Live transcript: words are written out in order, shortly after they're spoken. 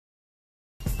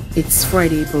It's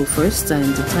Friday, April 1st,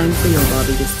 and time for your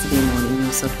Barbados Today morning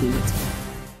news update.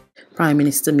 Prime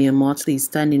Minister Mia Mottley is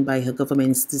standing by her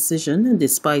government's decision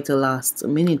despite a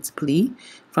last-minute plea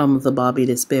from the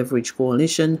Barbados Beverage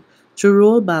Coalition to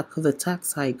roll back the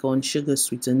tax hike on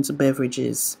sugar-sweetened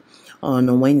beverages.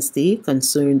 On Wednesday,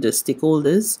 concerned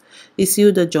stakeholders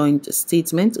issued a joint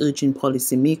statement urging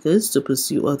policymakers to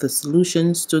pursue other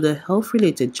solutions to the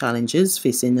health-related challenges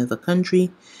facing the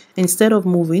country instead of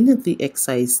moving the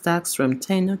excise tax from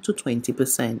 10 to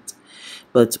 20%.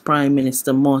 But Prime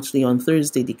Minister Mottley on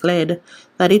Thursday declared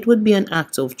that it would be an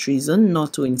act of treason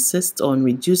not to insist on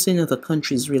reducing the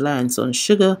country's reliance on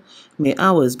sugar mere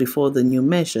hours before the new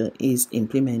measure is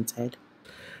implemented.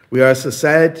 We are a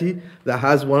society that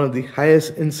has one of the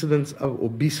highest incidents of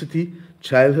obesity,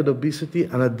 childhood obesity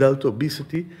and adult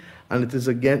obesity, and it is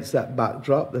against that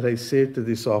backdrop that I say to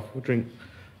the soft drink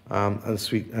and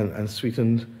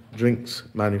sweetened drinks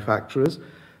manufacturers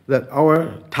that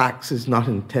our tax is not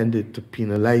intended to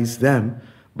penalize them,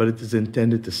 but it is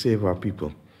intended to save our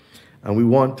people. And we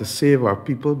want to save our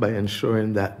people by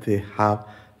ensuring that they have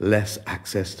less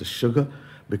access to sugar,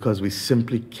 because we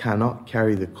simply cannot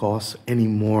carry the cost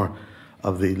anymore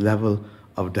of the level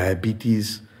of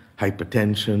diabetes,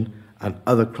 hypertension, and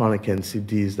other chronic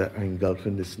NCDs that are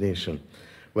engulfing this nation.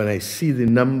 When I see the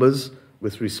numbers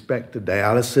with respect to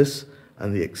dialysis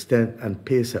and the extent and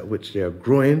pace at which they are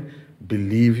growing,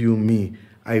 believe you me,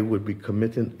 I would be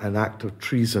committing an act of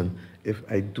treason if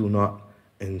I do not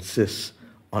insist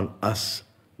on us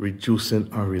reducing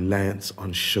our reliance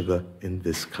on sugar in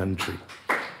this country.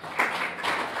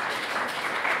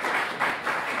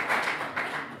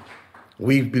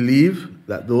 We believe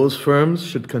that those firms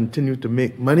should continue to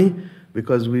make money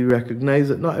because we recognize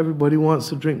that not everybody wants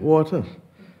to drink water.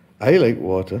 I like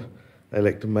water. I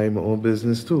like to mind my own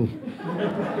business too.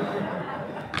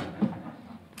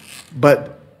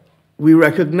 But we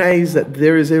recognize that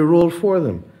there is a role for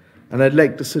them. And I'd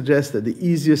like to suggest that the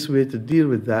easiest way to deal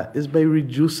with that is by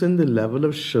reducing the level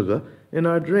of sugar in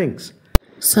our drinks.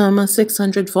 Some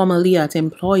 600 former LIAT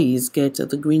employees get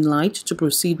the green light to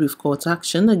proceed with court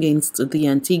action against the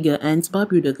Antigua and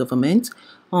Barbuda government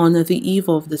on the eve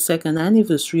of the second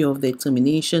anniversary of their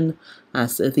termination,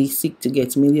 as they seek to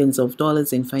get millions of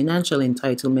dollars in financial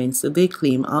entitlements they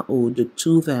claim are owed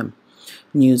to them.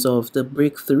 News of the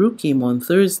breakthrough came on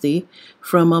Thursday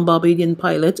from a Barbadian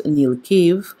pilot, Neil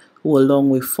Cave, who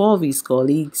along with four of his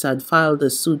colleagues had filed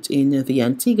a suit in the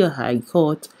Antigua High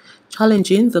Court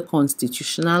challenging the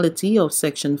constitutionality of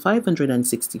Section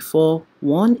 564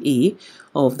 1A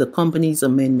of the Companies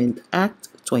Amendment Act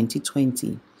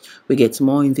 2020. We get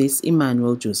more in this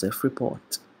Emmanuel Joseph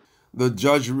report. The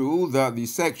judge ruled that the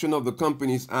section of the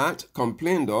Companies Act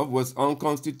complained of was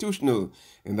unconstitutional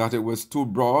in that it was too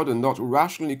broad and not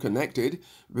rationally connected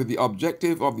with the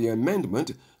objective of the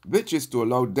amendment, which is to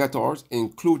allow debtors,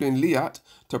 including LIAT,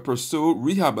 to pursue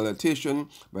rehabilitation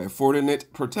by affording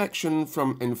it protection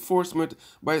from enforcement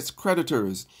by its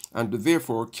creditors, and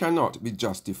therefore cannot be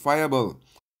justifiable.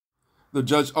 The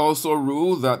judge also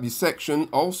ruled that the section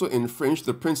also infringed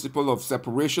the principle of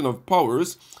separation of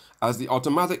powers, as the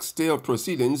automatic stay of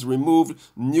proceedings removed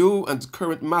new and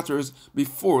current matters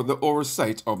before the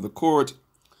oversight of the court.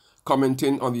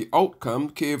 Commenting on the outcome,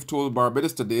 Cave told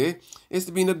Barbados Today it's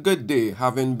been a good day,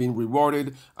 having been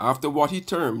rewarded after what he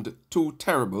termed 2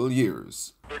 terrible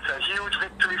years. It's a huge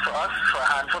victory for us, for a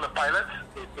handful of pilots.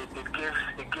 It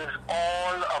gives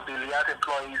all of the LIAT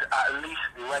employees at least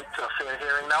the right to a fair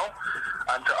hearing now.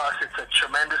 And to us, it's a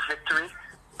tremendous victory.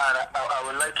 And I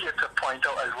would like you to point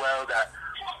out as well that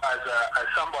as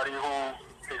somebody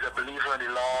who is a believer in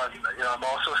the law, and I'm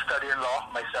also studying law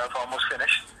myself, almost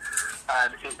finished.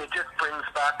 And it just brings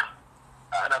back,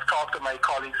 and I've talked to my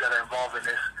colleagues that are involved in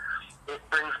this, it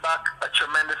brings back a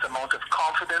tremendous amount of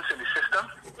confidence in the system,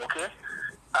 okay?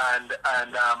 And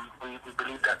we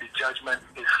believe that the judgment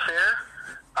is fair,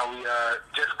 and we are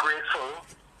just grateful,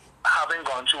 having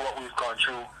gone through what we've gone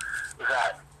through,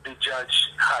 that the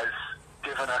judge has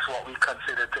given us what we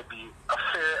consider to be a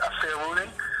fair ruling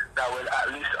that will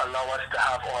at least allow us to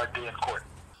have our day in court.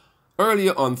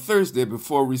 Earlier on Thursday,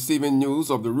 before receiving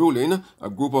news of the ruling, a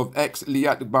group of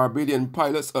ex-LIAT Barbadian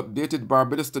pilots updated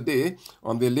Barbados Today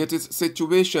on their latest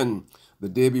situation. The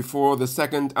day before the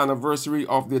second anniversary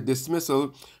of their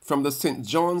dismissal from the St.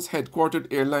 John's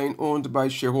headquartered airline owned by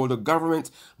shareholder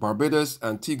governments Barbados,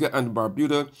 Antigua and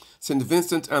Barbuda, St.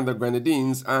 Vincent and the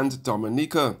Grenadines, and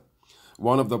Dominica.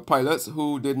 One of the pilots,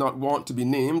 who did not want to be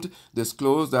named,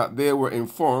 disclosed that they were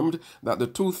informed that the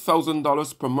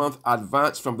 $2,000 per month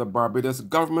advance from the Barbados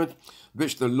government,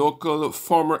 which the local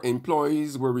former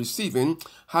employees were receiving,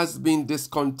 has been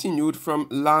discontinued from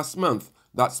last month,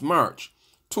 That's March,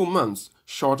 2 months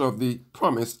short of the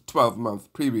promised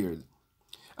 12-month period.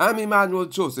 I'm Emmanuel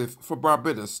Joseph for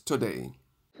Barbados Today.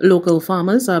 Local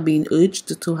farmers are being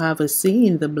urged to have a say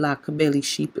in the black belly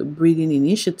sheep breeding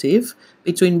initiative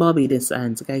between Barbados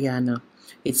and Guyana.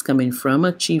 It's coming from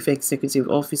a Chief Executive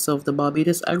Officer of the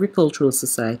Barbados Agricultural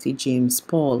Society, James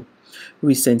Paul.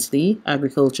 Recently,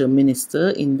 Agriculture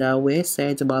Minister Indawe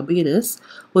said Barbados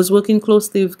was working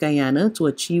closely with Guyana to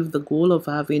achieve the goal of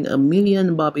having 1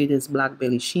 million Barbados black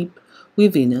belly sheep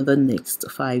within the next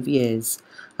 5 years.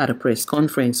 At a press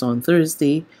conference on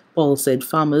Thursday, Paul said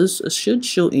farmers should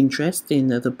show interest in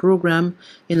the program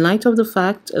in light of the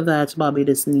fact that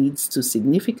Barbados needs to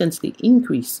significantly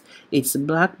increase its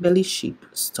black belly sheep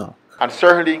stock. And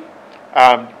certainly,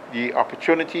 the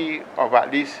opportunity of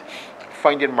at least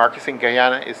finding markets in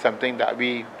Guyana is something that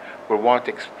we will want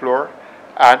to explore.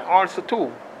 And also,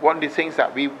 too, one of the things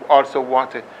that we also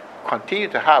want to continue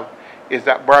to have is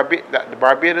that the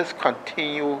Barbados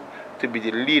continue to be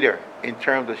the leader in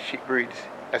terms of sheep breeds,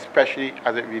 especially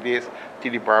as it relates to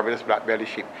the Barbados black belly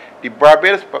sheep. The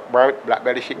Barbados black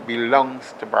belly sheep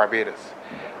belongs to Barbados.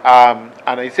 And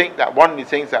I think that one of the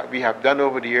things that we have done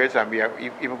over the years, and we are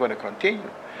even going to continue,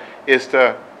 is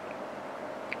to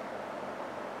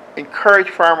encourage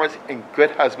farmers in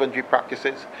good husbandry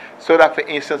practices so that, for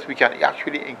instance, we can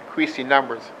actually increase the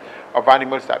numbers of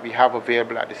animals that we have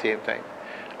available at the same time.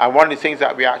 And one of the things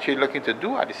that we're actually looking to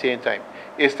do at the same time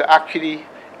is to actually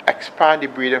expand the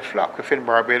breeding flock within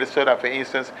Barbados so that, for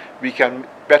instance, we can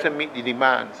better meet the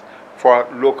demands for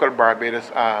local Barbados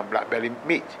black belly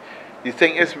meat. The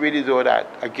thing is really, though, that,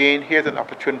 again, here's an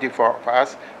opportunity for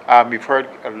us. We've heard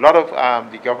a lot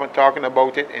of the government talking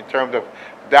about it in terms of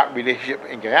that relationship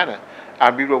in Guyana.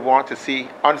 And we will want to see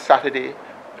on Saturday,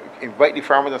 invite the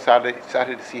farmers on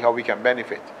Saturday to see how we can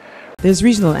benefit. There's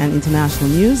regional and international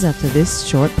news after this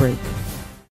short break.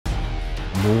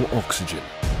 More oxygen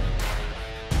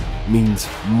means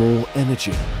more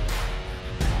energy,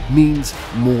 means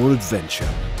more adventure.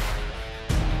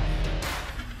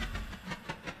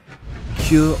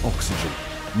 Pure Oxygen,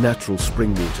 natural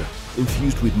spring water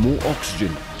infused with more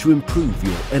oxygen to improve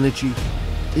your energy,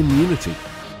 immunity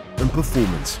and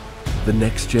performance. The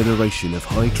next generation of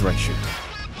hydration.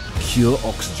 Pure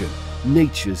Oxygen,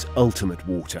 nature's ultimate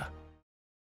water.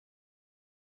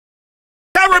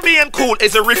 Caribbean Cool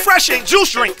is a refreshing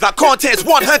juice drink that contains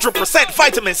 100%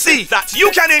 vitamin C that you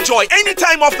can enjoy any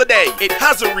time of the day. It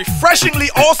has a refreshingly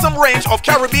awesome range of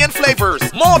Caribbean flavors: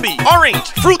 Morby, orange,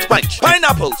 fruit punch,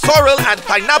 pineapple, sorrel and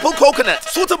pineapple coconut.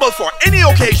 Suitable for any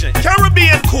occasion.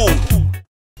 Caribbean Cool.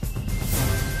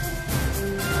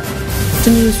 To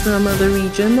news from the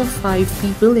region, 5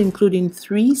 people, including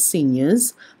 3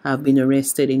 seniors, have been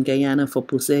arrested in Guyana for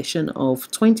possession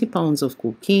of 20 pounds of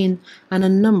cocaine and a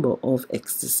number of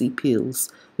ecstasy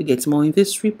pills. We get more in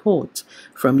this report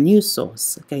from News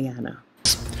Source, Guyana.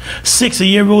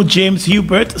 60-year-old James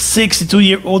Hubert,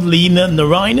 62-year-old Lena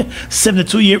Narine,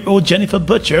 72-year-old Jennifer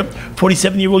Butcher,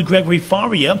 47-year-old Gregory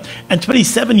Faria, and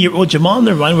 27-year-old Jamal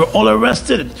Narine were all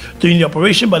arrested during the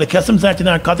operation by the Customs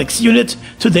Anti-Narcotics Unit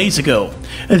 2 days ago.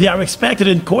 They are expected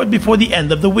in court before the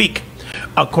end of the week.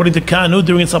 According to Kanu,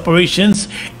 during its operations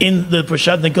in the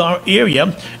Prashad Nagar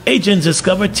area, agents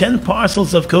discovered 10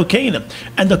 parcels of cocaine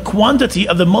and a quantity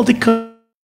of the multicolored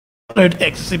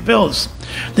ecstasy pills.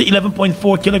 The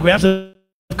 11.4 kilograms of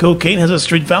cocaine has a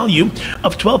street value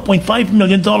of $12.5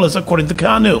 million, according to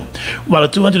Kanu, while the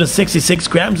 266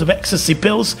 grams of ecstasy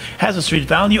pills has a street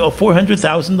value of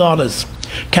 $400,000.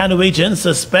 Kanu agents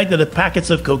suspect that the packets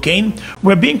of cocaine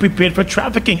were being prepared for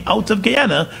trafficking out of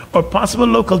Guyana or possible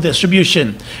local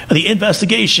distribution. The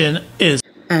investigation is...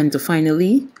 And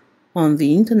finally, on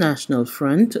the international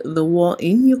front, the war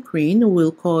in Ukraine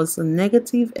will cause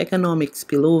negative economic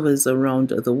spillovers around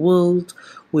the world,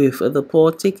 with the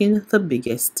poor taking the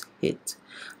biggest hit.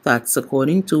 That's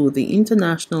according to the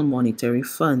International Monetary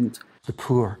Fund. The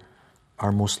poor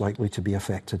are most likely to be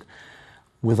affected,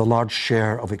 with a large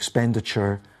share of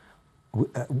expenditure,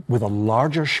 with a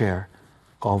larger share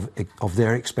of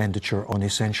their expenditure on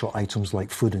essential items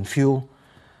like food and fuel.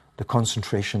 The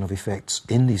concentration of effects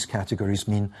in these categories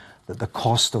mean that the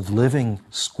cost of living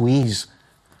squeeze,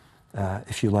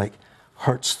 if you like,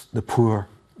 hurts the poor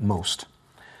most.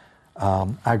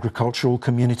 Agricultural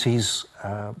communities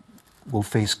will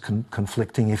face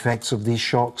conflicting effects of these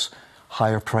shocks: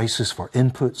 higher prices for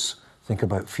inputs, think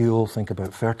about fuel, think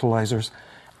about fertilizers,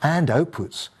 and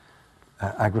outputs,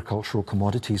 agricultural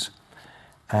commodities.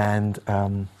 And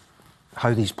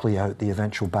how these play out, the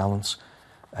eventual balance,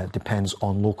 depends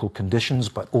on local conditions,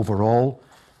 but overall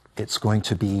it's going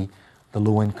to be the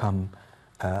low-income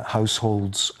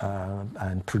households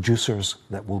and producers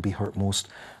that will be hurt most.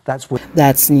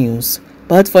 That's news.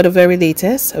 But for the very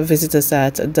latest, visit us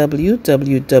at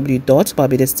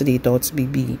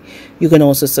www.barbadostoday.bb. You can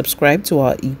also subscribe to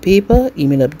our e-paper,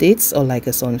 email updates, or like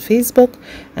us on Facebook,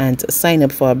 and sign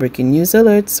up for our breaking news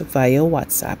alerts via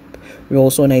WhatsApp. We're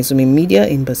also on Izumi Media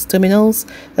in bus terminals,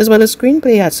 as well as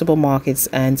screenplay at supermarkets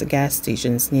and gas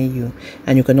stations near you.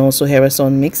 And you can also hear us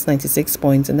on Mix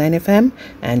 96.9 FM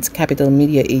and Capital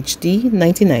Media HD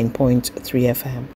 99.3 FM.